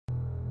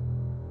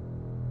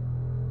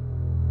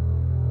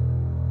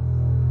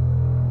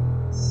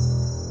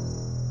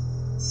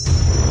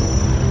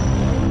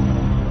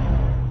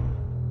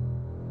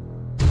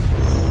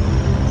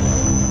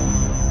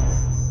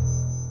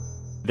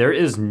There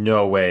is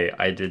no way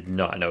I did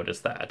not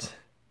notice that.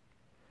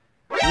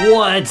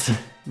 What?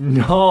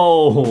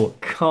 No,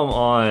 come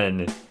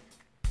on.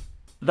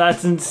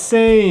 That's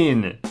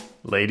insane.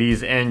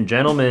 Ladies and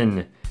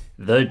gentlemen,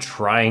 the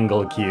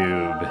triangle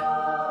cube.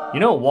 You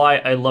know why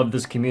I love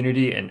this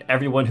community and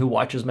everyone who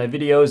watches my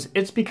videos?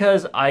 It's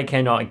because I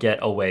cannot get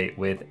away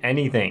with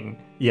anything.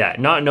 Yeah,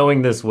 not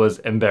knowing this was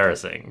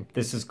embarrassing.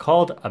 This is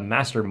called a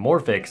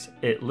Mastermorphix.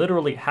 It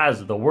literally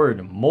has the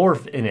word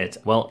morph in it.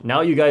 Well, now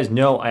you guys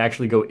know I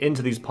actually go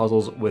into these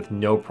puzzles with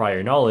no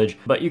prior knowledge,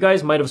 but you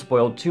guys might have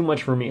spoiled too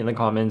much for me in the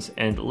comments,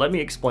 and let me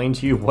explain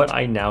to you what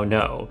I now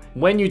know.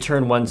 When you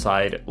turn one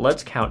side,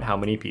 let's count how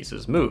many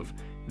pieces move.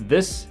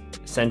 This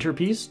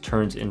centerpiece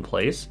turns in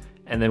place,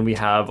 and then we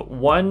have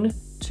 1,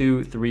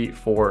 2, 3,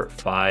 4,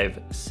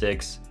 5,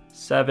 6,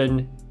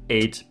 7,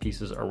 8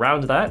 pieces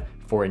around that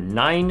for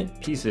 9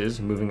 pieces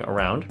moving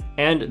around.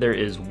 And there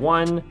is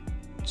 1,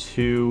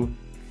 2,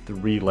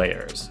 3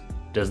 layers.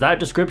 Does that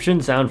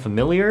description sound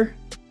familiar?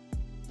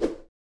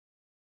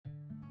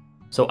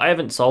 So I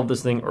haven't solved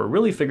this thing or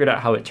really figured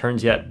out how it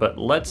turns yet, but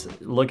let's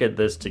look at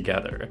this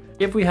together.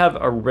 If we have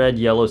a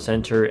red-yellow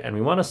center and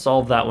we want to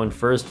solve that one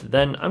first,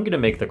 then I'm going to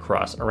make the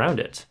cross around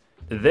it.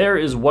 There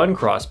is one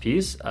cross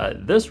piece.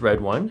 This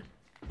red one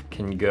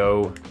can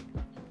go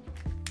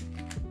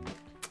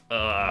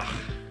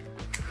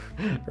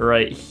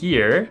right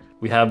here.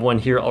 We have one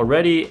here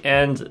already,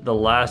 and the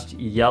last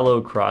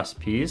yellow cross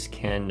piece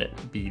can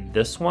be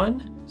this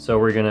one. So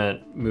we're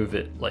gonna move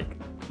it like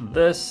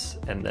this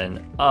and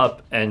then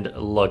up, and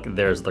look,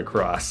 there's the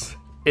cross.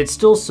 It's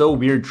still so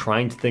weird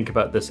trying to think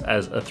about this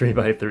as a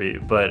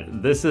 3x3,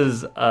 but this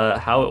is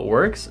how it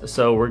works,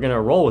 so we're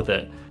gonna roll with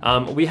it.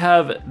 We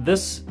have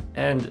this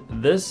and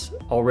this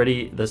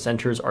already, the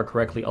centers are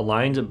correctly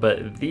aligned,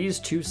 but these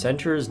two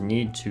centers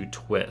need to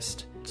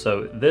twist.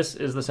 So this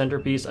is the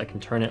centerpiece. I can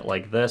turn it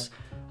like this.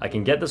 I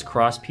can get this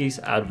cross piece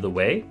out of the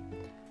way,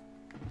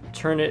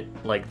 turn it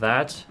like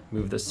that,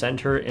 move the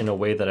center in a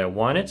way that I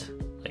want it,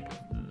 like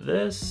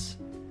this,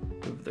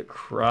 move the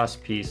cross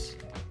piece,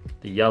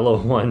 the yellow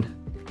one,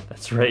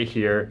 that's right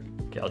here.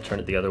 Okay, I'll turn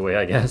it the other way,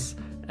 I guess.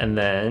 And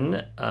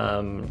then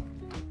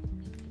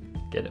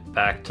get it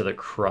back to the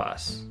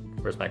cross.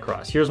 Where's my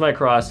cross? Here's my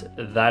cross.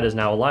 That is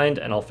now aligned,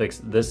 and I'll fix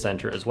this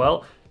center as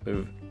well.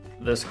 Move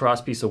this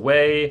cross piece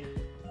away,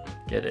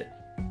 get it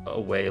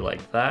away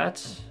like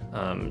that.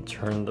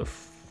 Turn the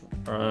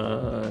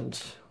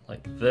front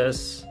like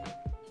this,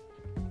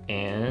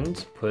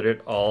 and put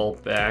it all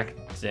back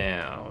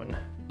down.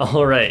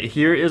 All right,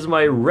 here is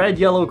my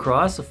red-yellow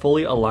cross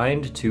fully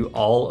aligned to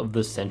all of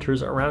the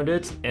centers around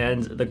it,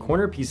 and the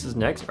corner pieces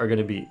next are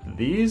gonna be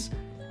these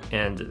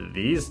and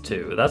these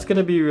two. That's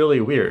gonna be really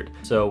weird.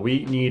 So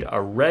we need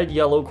a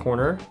red-yellow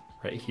corner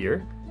right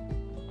here.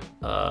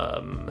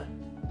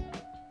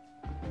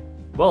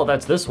 Well,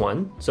 that's this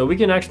one. So we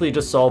can actually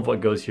just solve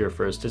what goes here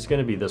first. It's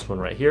gonna be this one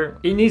right here.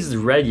 It needs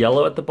red,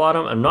 yellow at the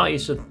bottom. I'm not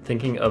used to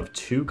thinking of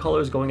two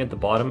colors going at the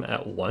bottom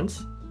at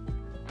once.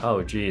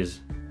 Oh,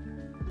 geez.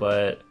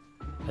 But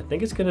I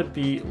think it's gonna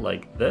be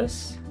like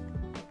this.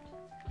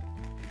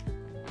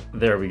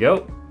 There we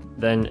go.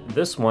 Then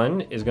this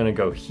one is gonna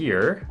go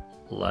here,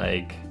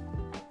 like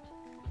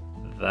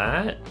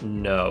that.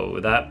 No,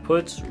 that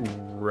puts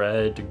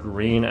red,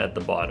 green at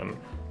the bottom.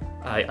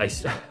 I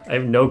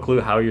have no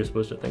clue how you're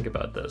supposed to think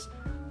about this.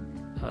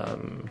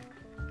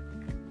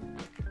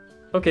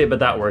 Okay, but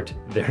that worked.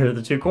 There are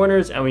the two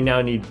corners, and we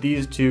now need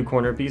these two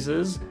corner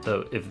pieces.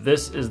 So if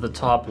this is the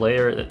top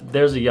layer,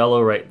 there's a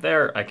yellow right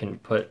there. I can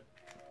put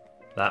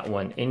that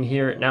one in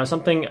here. Now,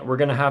 something we're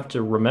gonna have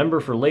to remember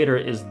for later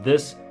is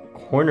this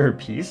corner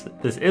piece.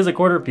 This is a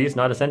corner piece,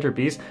 not a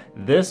centerpiece.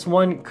 This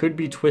one could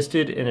be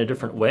twisted in a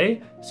different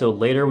way. So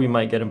later we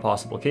might get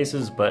impossible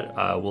cases, but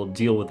we'll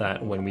deal with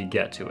that when we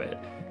get to it.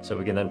 So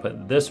we can then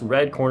put this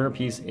red corner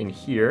piece in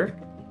here.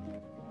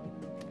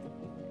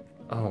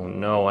 Oh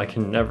no, I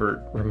can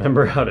never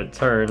remember how to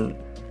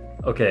turn.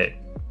 Okay,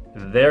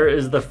 there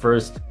is the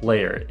first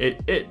layer.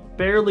 It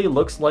barely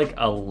looks like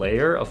a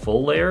layer, a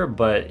full layer,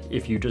 but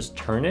if you just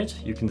turn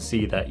it, you can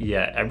see that,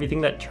 yeah,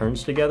 everything that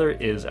turns together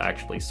is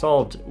actually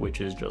solved, which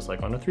is just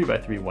like on a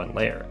 3x3 one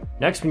layer.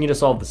 Next, we need to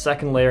solve the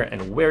second layer,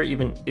 and where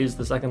even is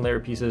the second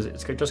layer pieces?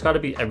 It's just gotta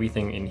be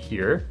everything in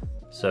here.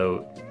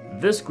 So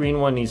this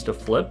green one needs to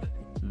flip.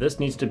 This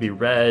needs to be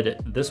red,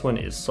 this one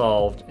is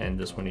solved, and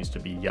this one needs to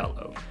be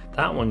yellow.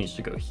 That one needs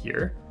to go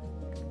here.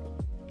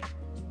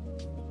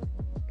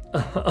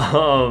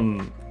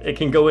 It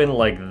can go in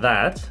like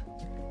that.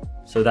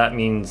 So that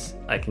means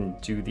I can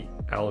do the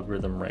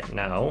algorithm right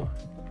now.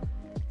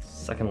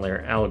 Second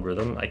layer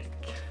algorithm.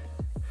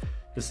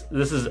 This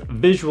is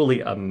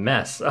visually a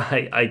mess.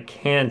 I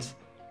can't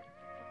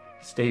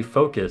stay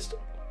focused.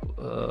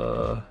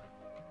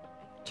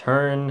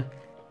 Turn.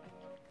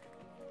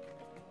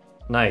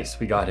 Nice,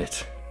 we got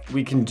it.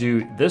 We can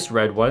do this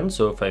red one,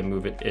 so if I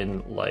move it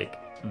in like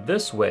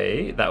this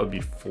way, that would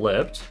be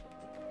flipped.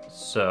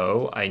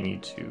 So I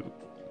need to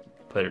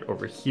put it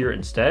over here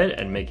instead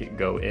and make it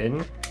go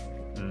in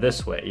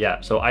this way.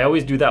 Yeah, so I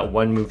always do that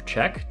one move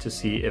check to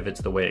see if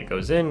it's the way it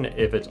goes in,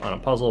 if it's on a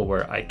puzzle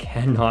where I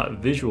cannot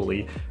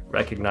visually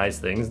recognize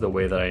things the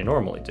way that I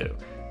normally do.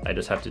 I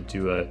just have to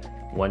do a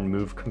one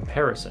move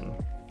comparison.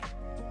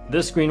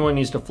 This green one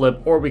needs to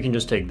flip, or we can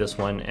just take this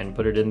one and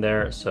put it in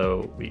there,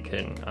 so we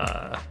can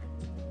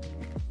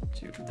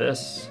do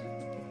this.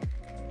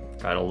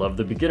 Gotta love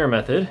the beginner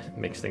method. It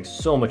makes things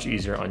so much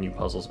easier on new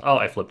puzzles. Oh,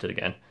 I flipped it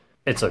again.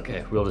 It's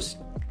okay, we'll just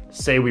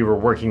say we were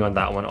working on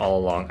that one all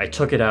along. I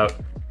took it out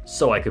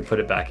so I could put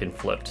it back in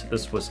flipped.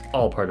 This was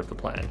all part of the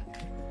plan.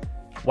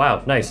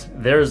 Wow, nice.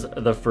 There's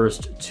the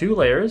first 2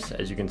 layers.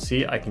 As you can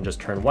see, I can just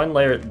turn one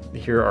layer.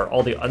 Here are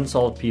all the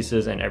unsolved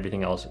pieces and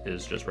everything else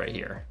is just right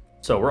here.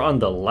 So we're on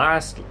the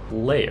last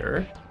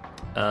layer.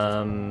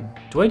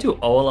 Do I do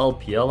OLL,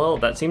 PLL?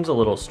 That seems a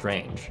little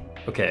strange.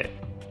 Okay,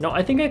 no,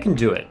 I think I can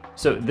do it.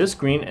 So this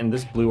green and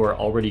this blue are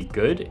already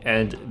good,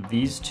 and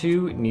these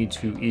 2 need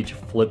to each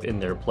flip in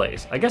their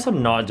place. I guess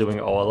I'm not doing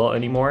OLL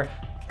anymore.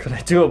 Could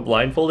I do a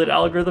blindfolded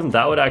algorithm?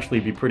 That would actually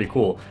be pretty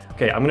cool.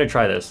 Okay, I'm gonna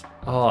try this.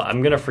 Oh,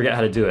 I'm gonna forget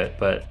how to do it,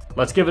 but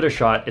let's give it a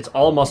shot. It's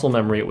all muscle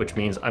memory, which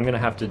means I'm gonna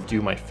have to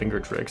do my finger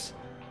tricks.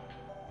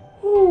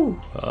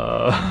 Woo.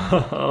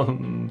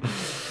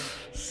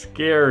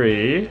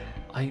 Scary.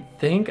 I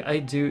think I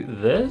do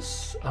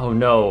this. Oh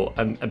no,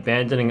 I'm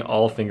abandoning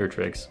all finger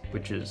tricks,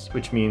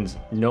 which means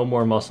no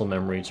more muscle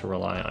memory to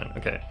rely on.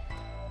 Okay,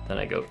 then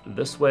I go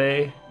this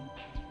way,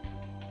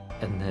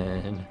 and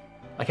then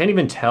I can't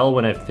even tell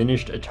when I've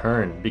finished a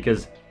turn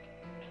because,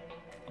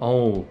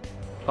 oh,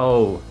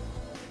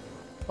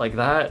 like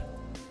that.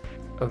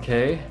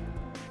 Okay,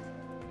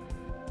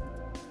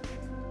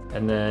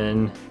 and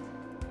then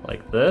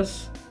like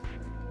this.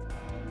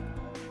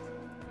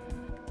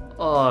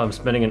 Oh, I'm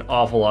spending an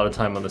awful lot of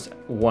time on this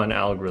one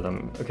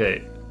algorithm.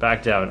 Okay,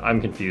 back down. I'm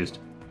confused.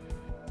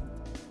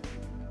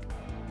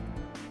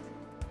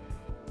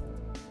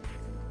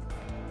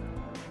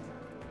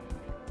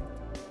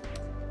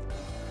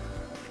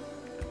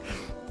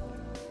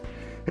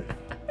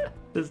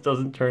 This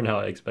doesn't turn how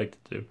I expect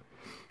it to.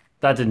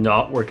 That did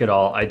not work at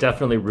all. I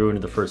definitely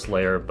ruined the first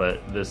layer,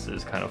 but this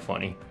is kind of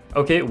funny.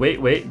 Okay,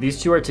 wait.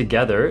 These 2 are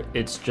together.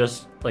 It's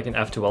just like an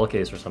F2L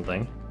case or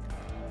something.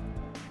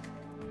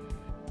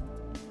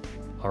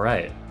 All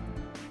right.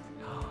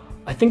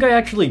 I think I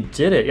actually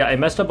did it. Yeah, I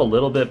messed up a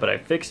little bit, but I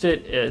fixed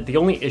it. The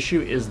only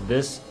issue is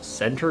this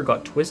center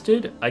got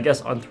twisted. I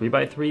guess on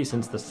 3x3,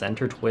 since the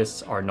center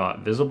twists are not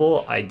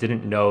visible, I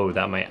didn't know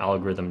that my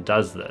algorithm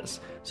does this.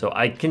 So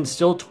I can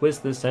still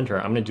twist this center.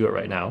 I'm gonna do it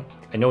right now.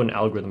 I know an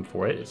algorithm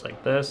for it. It's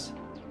like this,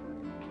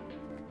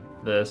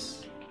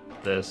 this,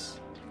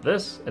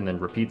 and then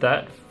repeat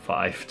that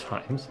 5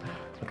 times.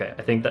 Okay,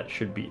 I think that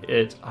should be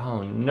it.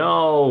 Oh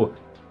no.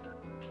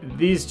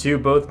 These 2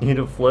 both need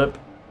to flip.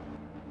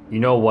 You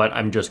know what?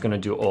 I'm just gonna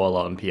do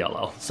OLL and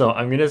PLL. So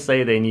I'm gonna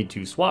say they need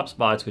to swap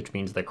spots, which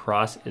means the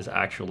cross is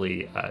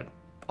actually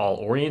all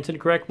oriented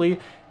correctly.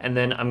 And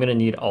then I'm gonna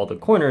need all the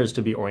corners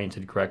to be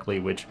oriented correctly,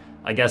 which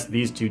I guess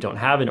these 2 don't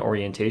have an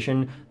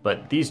orientation,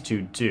 but these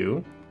 2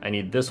 do. I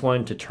need this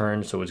one to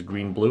turn so it's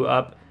green-blue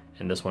up,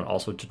 and this one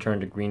also to turn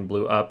to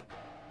green-blue up.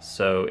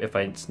 So if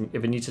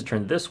it needs to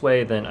turn this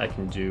way, then I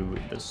can do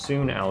the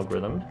soon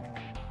algorithm.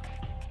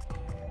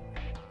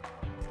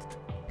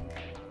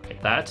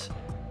 That.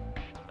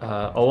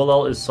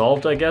 OLL is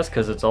solved, I guess,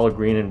 because it's all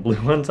green and blue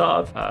on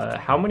top.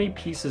 How many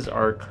pieces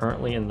are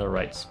currently in the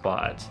right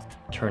spot?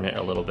 Turn it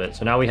a little bit.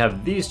 So now we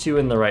have these 2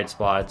 in the right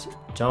spot.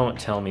 Don't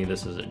tell me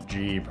this is a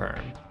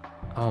G-perm.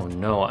 Oh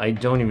no, I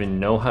don't even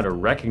know how to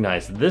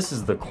recognize. This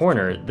is the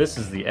corner, this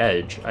is the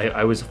edge.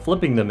 I was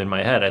flipping them in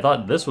my head. I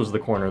thought this was the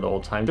corner the whole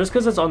time, just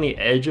because it's on the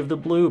edge of the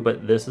blue,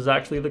 but this is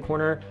actually the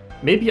corner.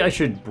 Maybe I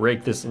should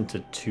break this into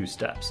 2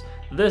 steps.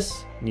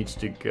 This needs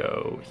to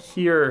go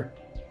here,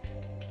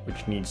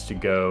 which needs to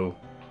go...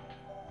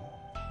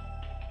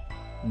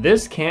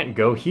 This can't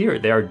go here.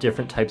 They are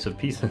different types of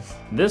pieces.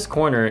 This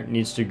corner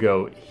needs to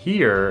go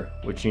here,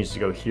 which needs to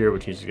go here,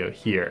 which needs to go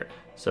here.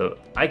 So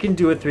I can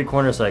do a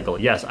 3-corner cycle.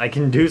 Yes, I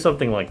can do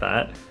something like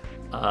that.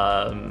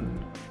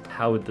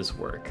 How would this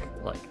work?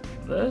 Like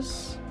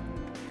this?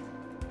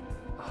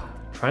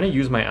 Trying to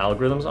use my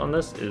algorithms on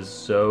this is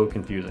so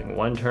confusing.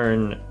 1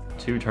 turn,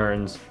 2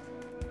 turns.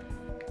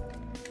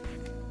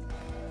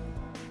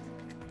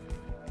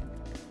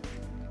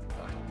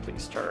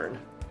 Please turn.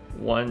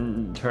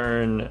 1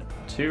 turn,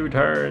 2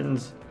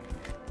 turns.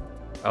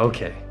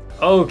 Okay,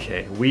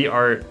 we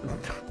are,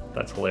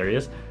 that's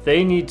hilarious.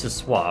 They need to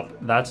swap.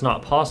 That's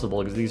not possible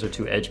because these are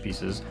 2 edge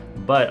pieces,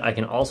 but I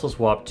can also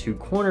swap 2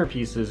 corner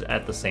pieces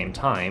at the same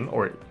time,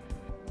 or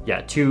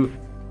yeah, 2,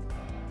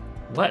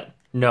 what?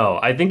 No,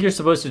 I think you're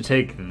supposed to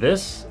take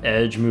this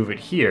edge, move it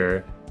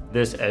here,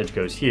 this edge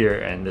goes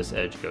here, and this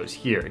edge goes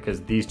here,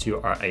 because these 2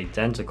 are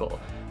identical.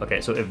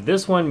 Okay, so if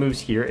this one moves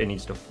here, it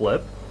needs to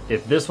flip.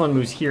 If this one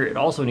moves here, it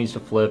also needs to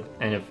flip.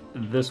 And if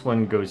this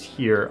one goes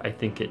here, I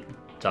think it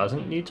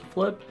doesn't need to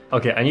flip.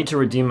 Okay, I need to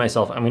redeem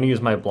myself. I'm gonna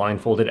use my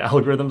blindfolded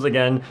algorithms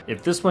again.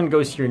 If this one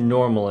goes here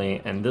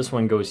normally, and this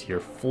one goes here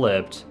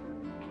flipped,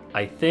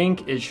 I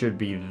think it should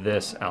be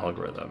this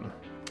algorithm.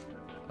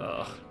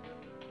 Ugh.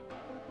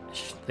 I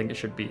think it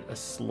should be a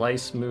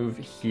slice move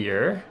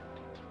here.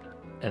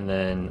 And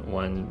then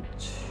 1,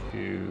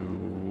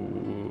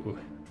 2,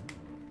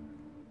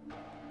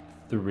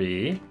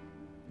 3.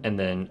 And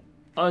then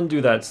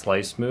undo that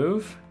slice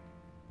move.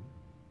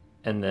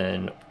 And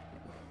then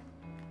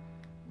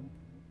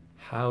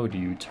how do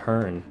you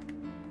turn?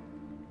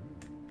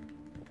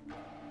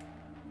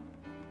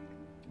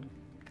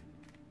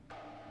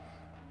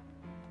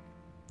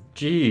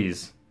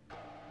 Jeez.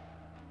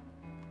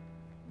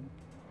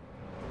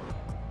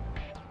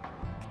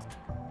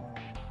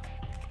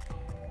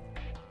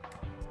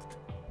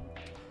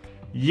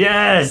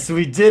 Yes,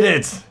 we did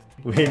it!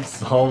 We've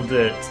solved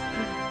it.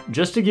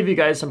 Just to give you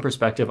guys some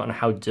perspective on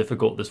how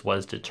difficult this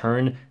was to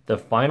turn, the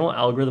final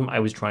algorithm I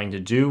was trying to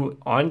do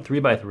on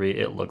 3x3,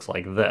 it looks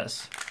like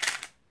this.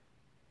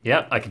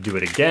 Yep, I could do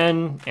it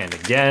again,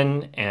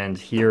 and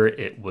here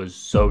it was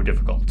so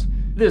difficult.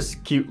 This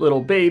cute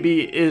little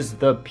baby is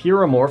the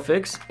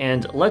Morph,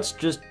 and let's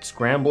just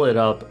scramble it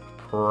up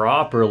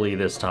properly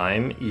this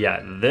time.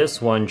 Yeah,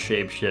 this one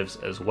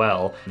shapeshifts as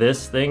well.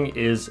 This thing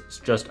is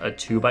just a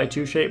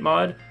 2x2 shape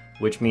mod,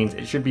 which means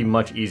it should be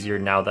much easier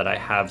now that I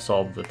have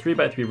solved the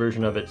 3x3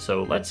 version of it.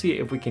 So let's see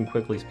if we can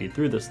quickly speed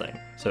through this thing.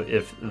 So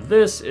if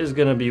this is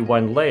gonna be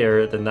one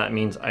layer, then that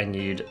means I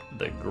need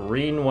the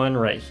green one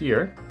right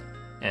here.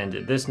 And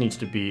this needs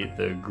to be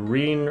the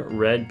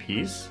green-red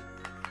piece,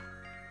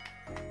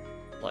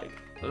 like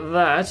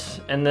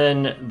that. And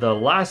then the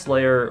last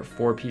layer,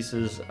 4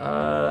 pieces,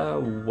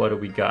 what do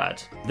we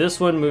got? This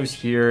one moves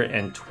here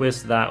and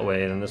twists that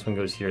way, and then this one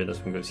goes here, this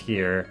one goes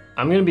here.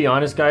 I'm gonna be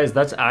honest, guys,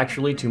 that's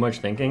actually too much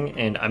thinking,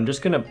 and I'm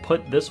just gonna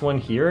put this one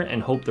here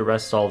and hope the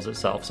rest solves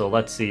itself. So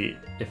let's see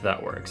if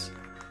that works.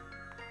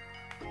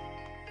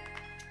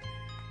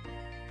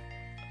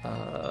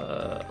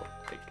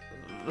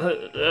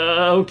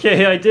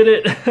 Okay, I did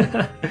it.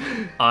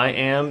 I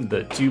am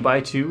the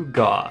 2x2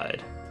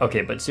 god.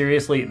 Okay, but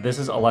seriously, this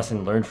is a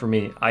lesson learned for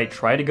me. I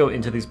try to go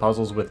into these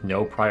puzzles with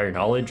no prior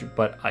knowledge,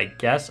 but I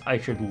guess I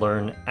should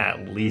learn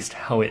at least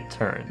how it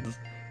turns.